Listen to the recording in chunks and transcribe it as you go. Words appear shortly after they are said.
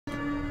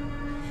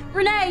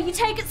Rene, you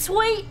take it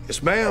sweet.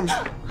 Yes, ma'am.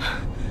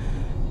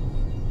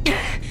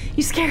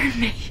 You scared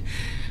me.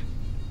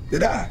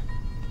 Did I?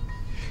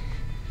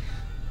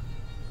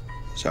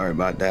 Sorry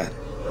about that.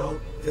 Don't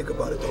think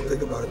about it. Don't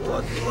think about it.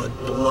 Blood, blood,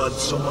 blood.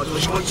 So much.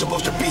 Which one's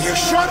supposed to be here?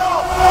 Shut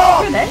up!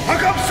 Oh! Rene? How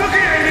come Sookie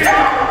ain't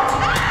here?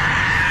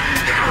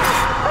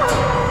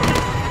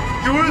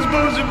 You were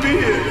supposed to be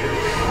here.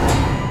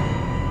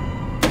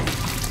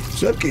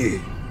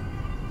 Sookie,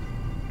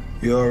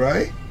 you all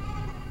right?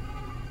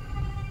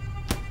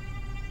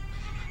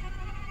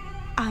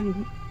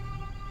 I'm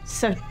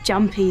so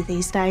jumpy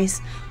these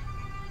days.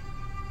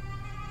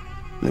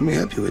 Let me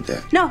help you with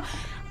that. No.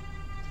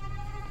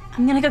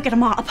 I'm gonna go get a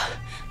mop.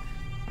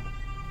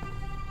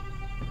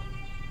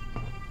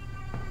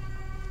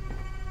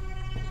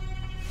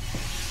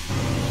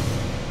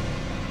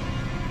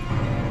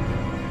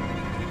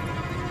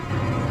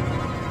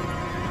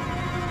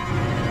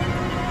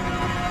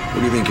 What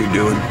do you think you're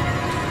doing?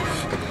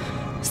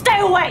 Stay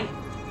away!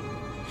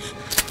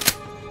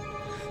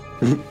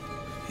 You're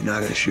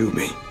not gonna shoot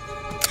me.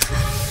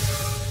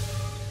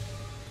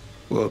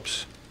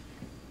 Whoops.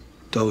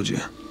 Told you.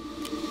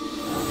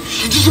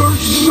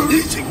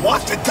 She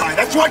wants to die.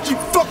 That's why she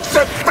fucks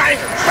the bang,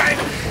 bang.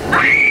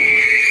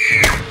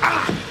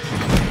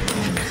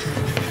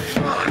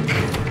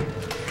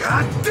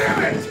 God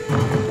damn it!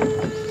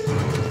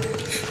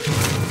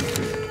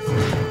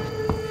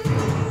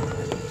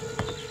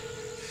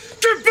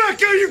 Get back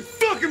here, you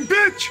fucking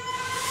bitch!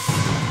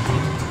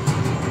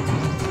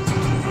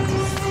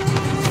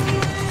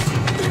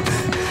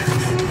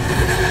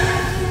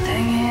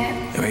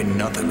 There ain't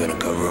nothing gonna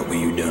cover up what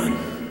you done.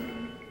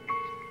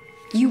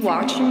 You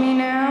watching me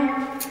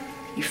now?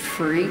 You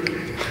freak.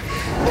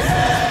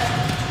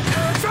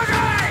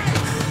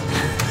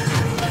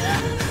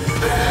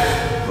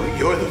 Oh,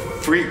 you're the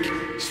freak,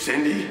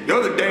 Cindy.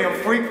 You're the damn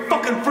freak.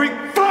 Fucking freak.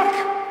 Fuck!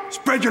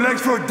 Spread your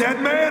legs for a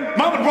dead man?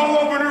 Mom would roll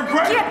over in her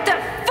grave. Get the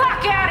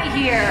fuck out of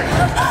here!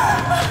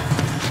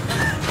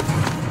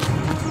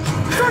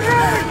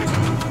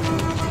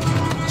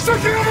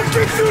 Sookie, I'm gonna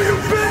get you, you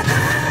bitch!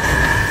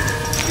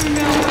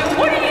 No,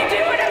 what are you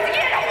doing?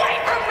 Get away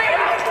from me!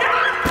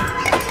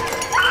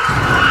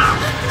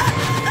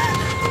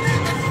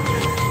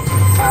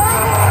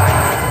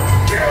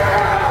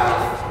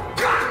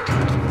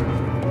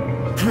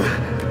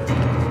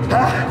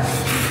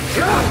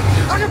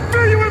 I can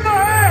feel you in my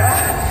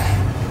head!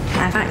 I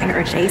thought you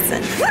were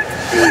Jason.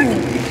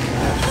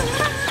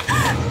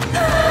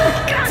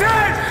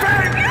 Dead,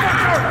 bang,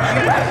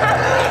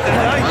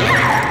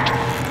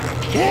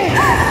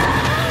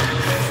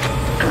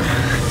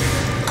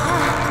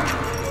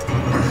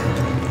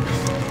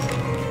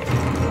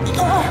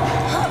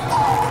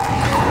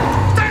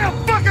 Stay the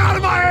fuck out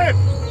of my head!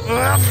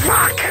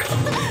 Fuck!